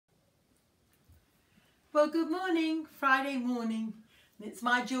Well, good morning, Friday morning, and it's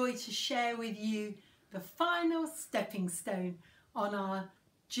my joy to share with you the final stepping stone on our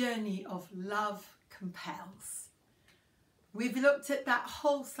journey of love compels. We've looked at that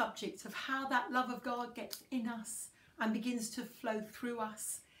whole subject of how that love of God gets in us and begins to flow through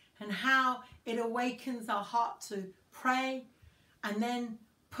us, and how it awakens our heart to pray and then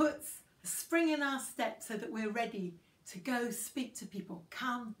puts a spring in our step so that we're ready to go speak to people,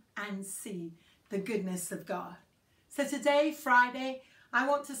 come and see the goodness of God. So today, Friday, I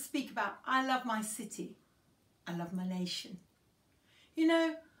want to speak about I love my city, I love my nation. You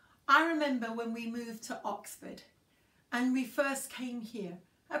know, I remember when we moved to Oxford and we first came here.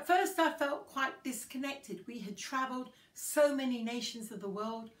 At first I felt quite disconnected. We had travelled so many nations of the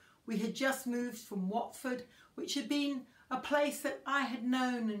world. We had just moved from Watford, which had been a place that I had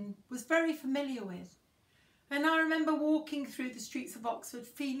known and was very familiar with. And I remember walking through the streets of Oxford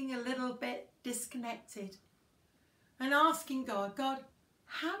feeling a little bit disconnected and asking God,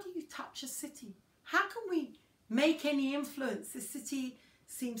 how do you touch a city? How can we make any influence? The city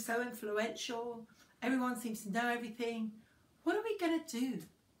seems so influential. Everyone seems to know everything. What are we going to do?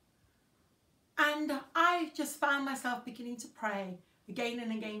 And I just found myself beginning to pray again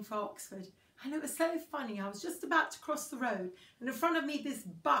and again for Oxford. And it was so funny. I was just about to cross the road and in front of me this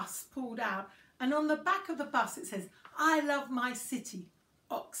bus pulled out, and on the back of the bus it says, I love my city,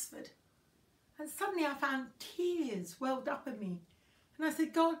 Oxford. And suddenly I found tears welled up in me. And I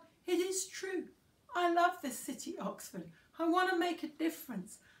said, God, it is true. I love this city, Oxford. I want to make a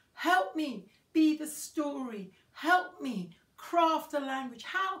difference. Help me be the story. Help me craft a language.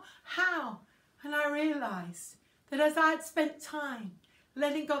 How? And I realised that as I had spent time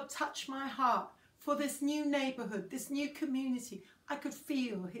letting God touch my heart for this new neighbourhood, this new community, I could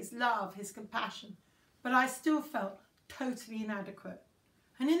feel his love, his compassion, but I still felt totally inadequate.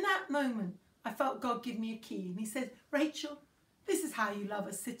 And in that moment, I felt God give me a key, and he said, Rachel, this is how you love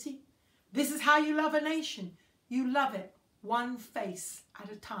a city. This is how you love a nation. You love it one face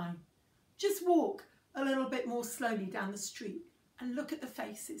at a time. Just walk a little bit more slowly down the street and look at the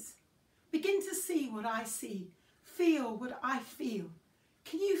faces. Begin to see what I see. Feel what I feel.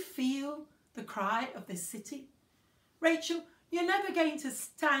 Can you feel the cry of this city? Rachel, you're never going to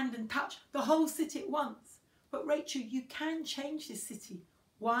stand and touch the whole city at once. But Rachel, you can change this city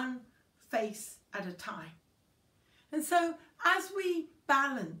one face at a time. And so as we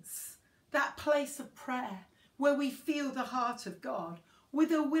balance that place of prayer where we feel the heart of God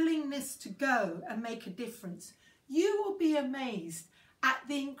with a willingness to go and make a difference, you will be amazed at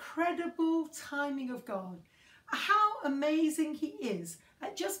the incredible timing of God. How amazing he is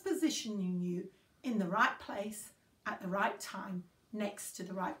at just positioning you in the right place at the right time next to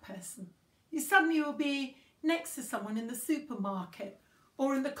the right person. You suddenly will be next to someone in the supermarket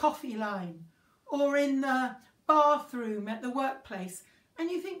or in the coffee line or in the bathroom at the workplace,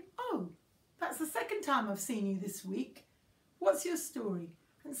 and you think, oh, that's the second time I've seen you this week. What's your story?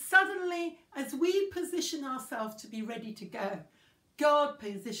 And suddenly, as we position ourselves to be ready to go, God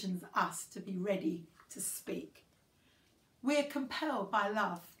positions us to be ready to speak. We're compelled by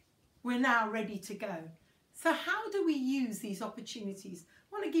love. We're now ready to go. So how do we use these opportunities?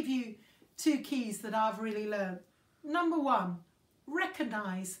 I want to give you two keys that I've really learned. Number one,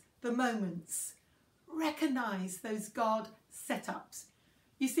 recognize the moments. Recognize those God setups.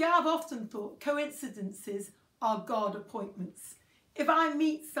 You see, I've often thought coincidences are God appointments. If I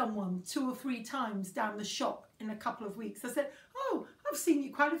meet someone 2 or 3 times down the shop in a couple of weeks, I said, oh, I've seen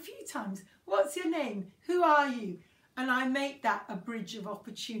you quite a few times. What's your name? Who are you? And I make that a bridge of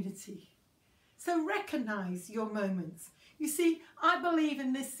opportunity. So recognize your moments. You see, I believe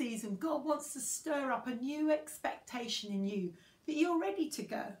in this season, God wants to stir up a new expectation in you that you're ready to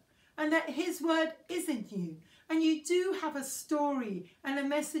go and that his word is in you. And you do have a story and a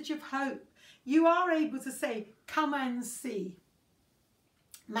message of hope. You are able to say, come and see.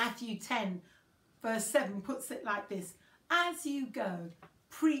 Matthew 10 verse 7 puts it like this. As you go,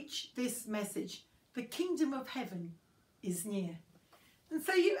 preach this message. The kingdom of heaven is near. And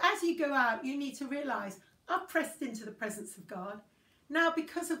so as you go out, you need to realise, I've pressed into the presence of God. Now,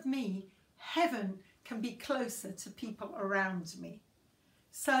 because of me, heaven can be closer to people around me.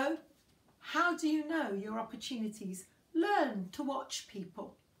 So, how do you know your opportunities? Learn to watch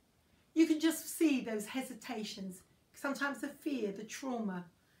people. You can just see those hesitations, sometimes the fear, the trauma,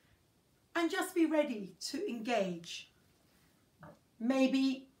 and just be ready to engage.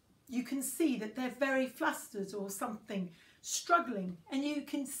 Maybe you can see that they're very flustered or something, struggling, and you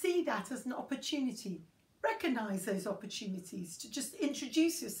can see that as an opportunity. Recognise those opportunities to just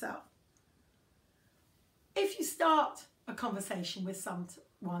introduce yourself. If you start a conversation with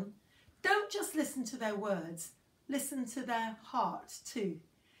someone, don't just listen to their words, listen to their heart too.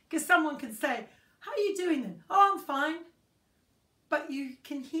 Because someone can say, how are you doing then? Oh, I'm fine. But you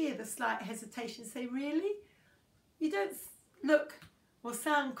can hear the slight hesitation, say, really? You don't look or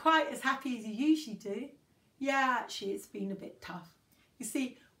sound quite as happy as you usually do. Yeah, actually, it's been a bit tough. You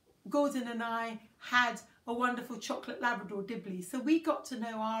see, Gordon and I had a wonderful chocolate Labrador Dibley, so we got to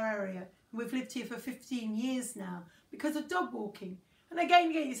know our area. We've lived here for 15 years now because of dog walking. And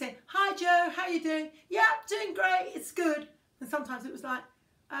again, you say, hi Joe, how you doing? Yeah, doing great, it's good. And sometimes it was like,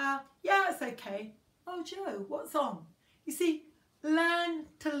 yeah, it's okay. Oh Joe, what's on? You see, learn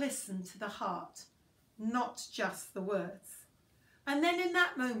to listen to the heart, not just the words. And then in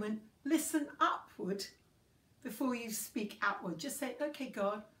that moment, listen upward before you speak outward. Just say, okay,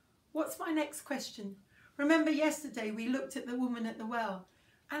 God, what's my next question? Remember yesterday we looked at the woman at the well,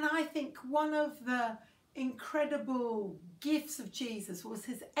 and I think one of the incredible gifts of Jesus was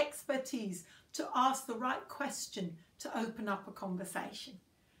his expertise to ask the right question to open up a conversation.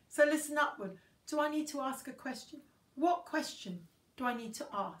 So listen upward. Do I need to ask a question? What question do I need to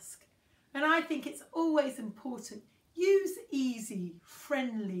ask? And I think it's always important. Use easy,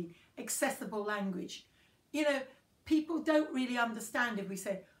 friendly, accessible language. You know, people don't really understand if we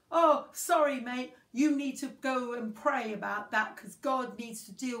say, oh, sorry, mate, you need to go and pray about that because God needs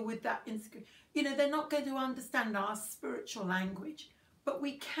to deal with that. You know, they're not going to understand our spiritual language. But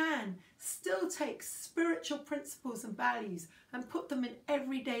we can still take spiritual principles and values and put them in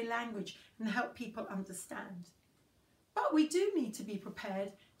everyday language and help people understand. But we do need to be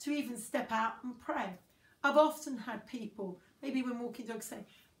prepared to even step out and pray. I've often had people, maybe when walking dogs, say,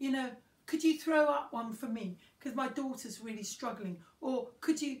 you know, could you throw up one for me because my daughter's really struggling? Or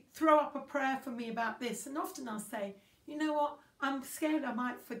could you throw up a prayer for me about this? And often I'll say, you know what, I'm scared I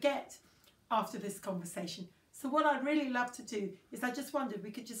might forget after this conversation. So what I'd really love to do is I just wondered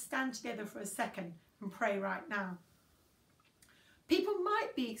we could just stand together for a second and pray right now. People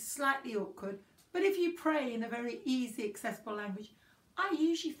might be slightly awkward, but if you pray in a very easy, accessible language, I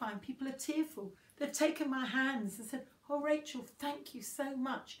usually find people are tearful. They've taken my hands and said, oh, Rachel, thank you so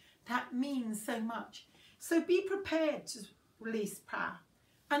much. That means so much. So be prepared to release prayer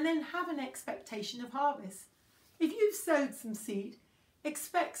and then have an expectation of harvest. If you've sowed some seed,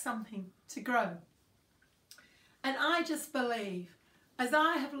 expect something to grow. And I just believe, as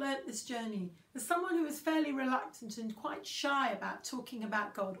I have learnt this journey, as someone who was fairly reluctant and quite shy about talking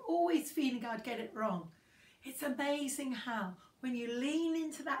about God, always feeling I'd get it wrong, it's amazing how when you lean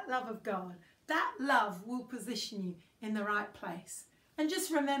into that love of God, that love will position you in the right place. And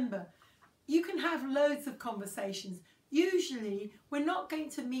just remember, you can have loads of conversations. Usually, we're not going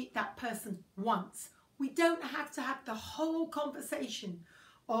to meet that person once. We don't have to have the whole conversation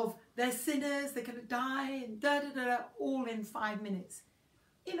of they're sinners, they're going to die, and da-da-da-da, all in 5 minutes.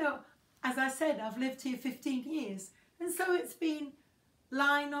 You know, as I said, I've lived here 15 years. And so it's been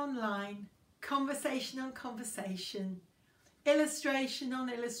line on line, conversation on conversation, illustration on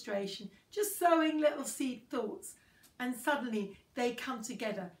illustration, just sowing little seed thoughts. And suddenly they come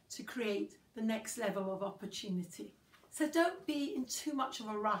together to create the next level of opportunity. So don't be in too much of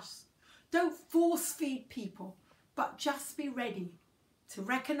a rush. Don't force feed people, but just be ready to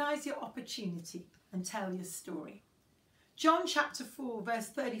recognize your opportunity and tell your story. John chapter 4, verse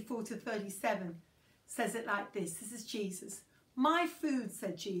 34 to 37 says it like this. This is Jesus. My food,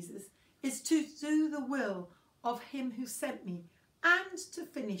 said Jesus, is to do the will of him who sent me and to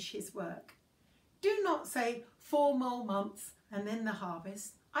finish his work. Do not say 4 more months and then the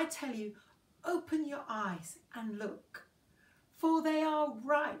harvest. I tell you, open your eyes and look, for they are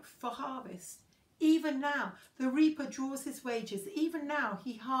ripe for harvest. Even now, the reaper draws his wages. Even now,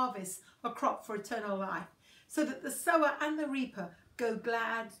 he harvests a crop for eternal life, so that the sower and the reaper go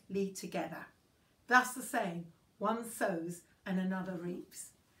gladly together. Thus the saying, one sows and another reaps.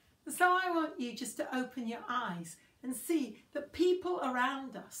 And so I want you just to open your eyes and see that people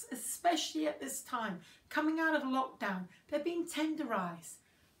around us, especially at this time, coming out of lockdown, they're being tenderized.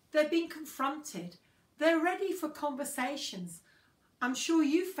 They're being confronted. They're ready for conversations. I'm sure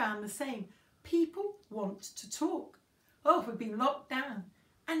you found the same. People want to talk. Oh, we've been locked down.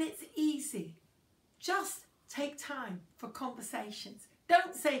 And it's easy. Just take time for conversations.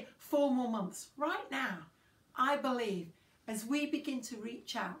 Don't say 4 more months. Right now, I believe as we begin to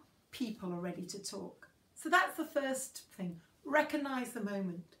reach out, people are ready to talk. So that's the first thing. Recognize the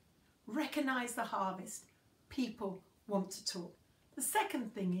moment. Recognize the harvest. People want to talk. The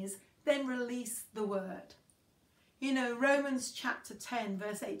second thing is then release the word. You know, Romans chapter 10,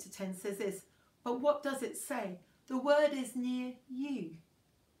 verse 8 to 10 says this, but what does it say? The word is near you.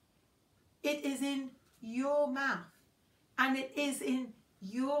 It is in your mouth and it is in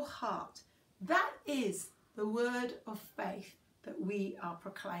your heart. That is the word of faith that we are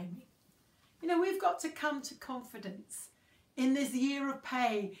proclaiming. You know, we've got to come to confidence in this year of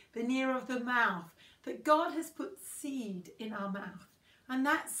pay, the year of the mouth, that God has put seed in our mouth, and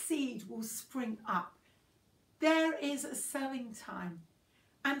that seed will spring up. There is a sowing time,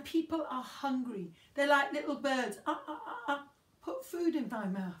 and people are hungry. They're like little birds. Put food in my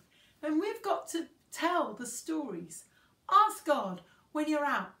mouth. And we've got to tell the stories. Ask God when you're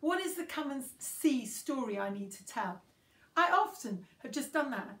out, what is the come and see story I need to tell? I often have just done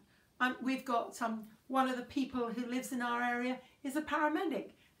that. We've got one of the people who lives in our area is a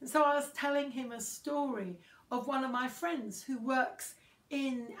paramedic. And so I was telling him a story of one of my friends who works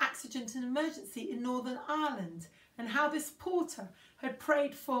in accident and emergency in Northern Ireland, and how this porter had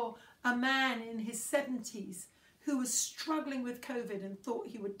prayed for a man in his 70s who was struggling with COVID and thought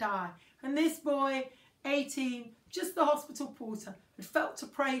he would die. And this boy, 18, just the hospital porter, had felt to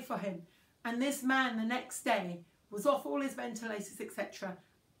pray for him. And this man the next day was off all his ventilators, etc.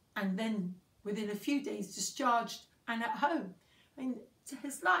 And then within a few days discharged and at home. And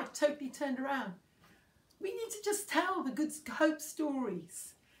his life totally turned around. We need to just tell the good hope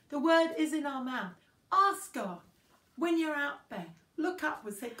stories. The word is in our mouth. Ask God when you're out there. Look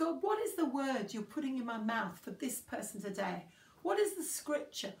upwards, say, God, what is the word you're putting in my mouth for this person today? What is the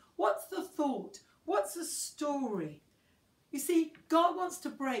scripture? What's the thought? What's the story? You see, God wants to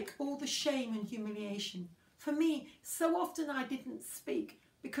break all the shame and humiliation. For me, so often I didn't speak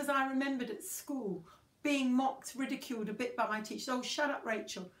because I remembered at school being mocked, ridiculed a bit by my teacher. Oh, shut up,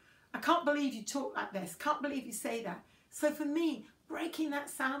 Rachel. I can't believe you talk like this. Can't believe you say that. So for me, breaking that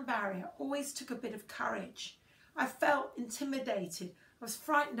sound barrier always took a bit of courage. I felt intimidated. I was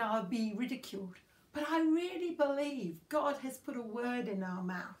frightened I would be ridiculed. But I really believe God has put a word in our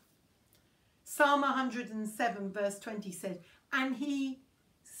mouth. Psalm 107 verse 20 said, and he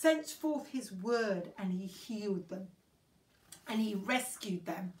sent forth his word and he healed them. And he rescued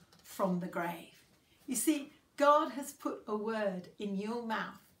them from the grave. You see, God has put a word in your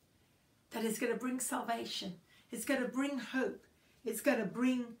mouth that is going to bring salvation. It's going to bring hope. It's going to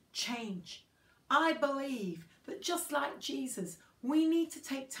bring change. I believe that just like Jesus, we need to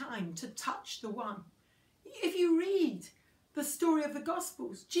take time to touch the one. If you read the story of the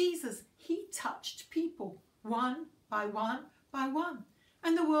Gospels, Jesus, he touched people one by one by one,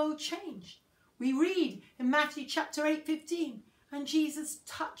 and the world changed. We read in Matthew chapter 8:15, and Jesus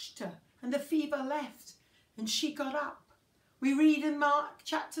touched her, and the fever left, and she got up. We read in Mark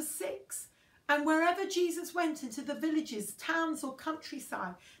chapter 6, and wherever Jesus went into the villages, towns or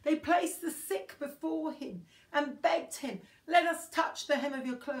countryside, they placed the sick before him and begged him, let us touch the hem of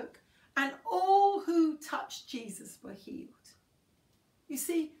your cloak. And all who touched Jesus were healed. You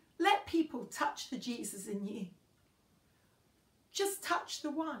see, let people touch the Jesus in you. Just touch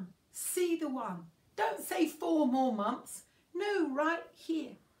the one. See the one. Don't say 4 more months. No, right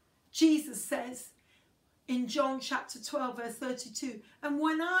here. Jesus says in John chapter 12 verse 32, and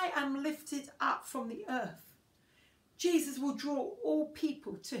when I am lifted up from the earth, Jesus will draw all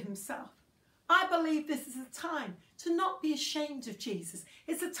people to himself. I believe this is a time to not be ashamed of Jesus.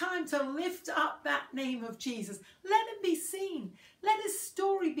 It's a time to lift up that name of Jesus. Let him be seen. Let his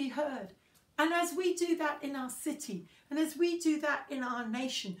story be heard. And as we do that in our city, and as we do that in our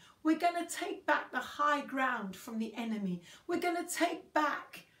nation, we're going to take back the high ground from the enemy. We're going to take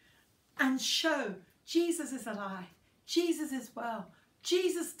back and show Jesus is alive. Jesus is well.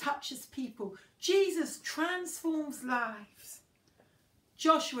 Jesus touches people. Jesus transforms lives.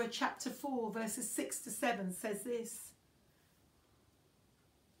 Joshua chapter 4 verses 6 to 7 says this.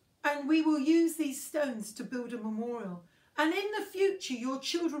 And we will use these stones to build a memorial. And in the future your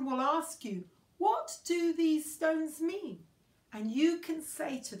children will ask you, what do these stones mean? And you can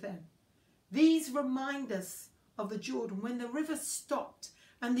say to them, these remind us of the Jordan when the river stopped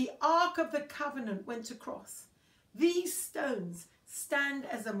and the Ark of the Covenant went across. These stones stand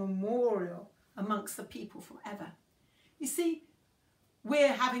as a memorial amongst the people forever. You see,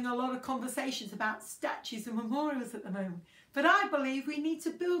 we're having a lot of conversations about statues and memorials at the moment. But I believe we need to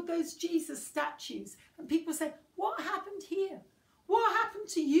build those Jesus statues. And people say, what happened here? What happened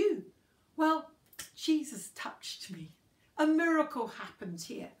to you? Well, Jesus touched me. A miracle happened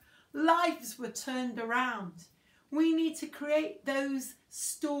here. Lives were turned around. We need to create those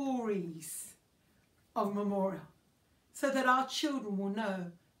stories of memorial so that our children will know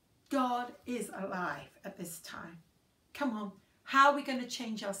God is alive at this time. Come on. How are we going to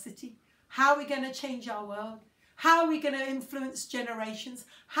change our city? How are we going to change our world? How are we going to influence generations?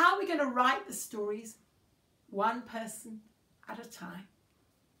 How are we going to write the stories? One person at a time.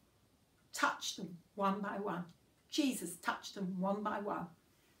 Touch them one by one. Jesus touched them one by one,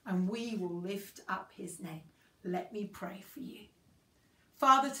 and we will lift up his name. Let me pray for you.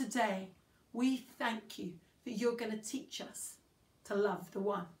 Father, today we thank you that you're going to teach us to love the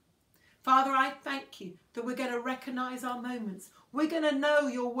one. Father, I thank you that we're going to recognize our moments. We're going to know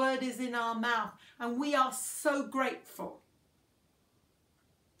your word is in our mouth, and we are so grateful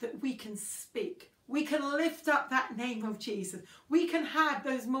that we can speak. We can lift up that name of Jesus. We can have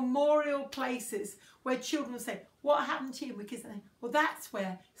those memorial places where children say, what happened to you? We can say, well, that's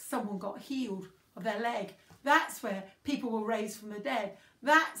where someone got healed of their leg. That's where people were raised from the dead.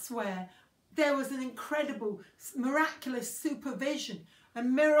 That's where there was an incredible, miraculous supervision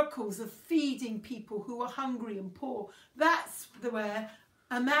and miracles of feeding people who were hungry and poor. That's where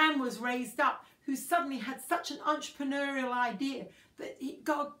a man was raised up who suddenly had such an entrepreneurial idea that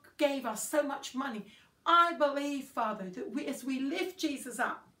God gave us so much money. I believe, Father, that as we lift Jesus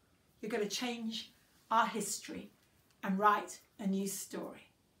up, you're going to change our history and write a new story.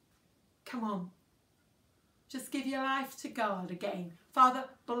 Come on. Just give your life to God again. Father,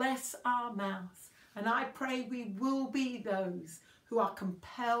 bless our mouths. And I pray we will be those who are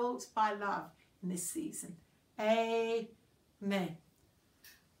compelled by love in this season. Amen.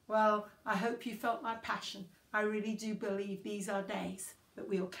 Well, I hope you felt my passion. I really do believe these are days that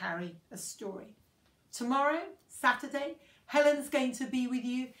we'll carry a story. Tomorrow, Saturday, Helen's going to be with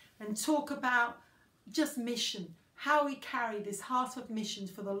you and talk about just mission, how we carry this heart of mission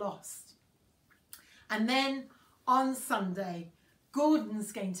for the lost. And then on Sunday,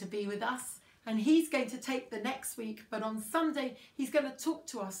 Gordon's going to be with us, and he's going to take the next week, but on Sunday, he's going to talk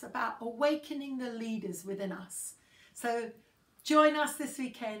to us about awakening the leaders within us. So join us this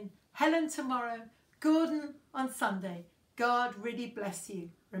weekend. Helen tomorrow, Gordon on Sunday. God really bless you.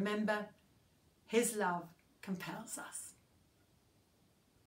 Remember, his love compels us.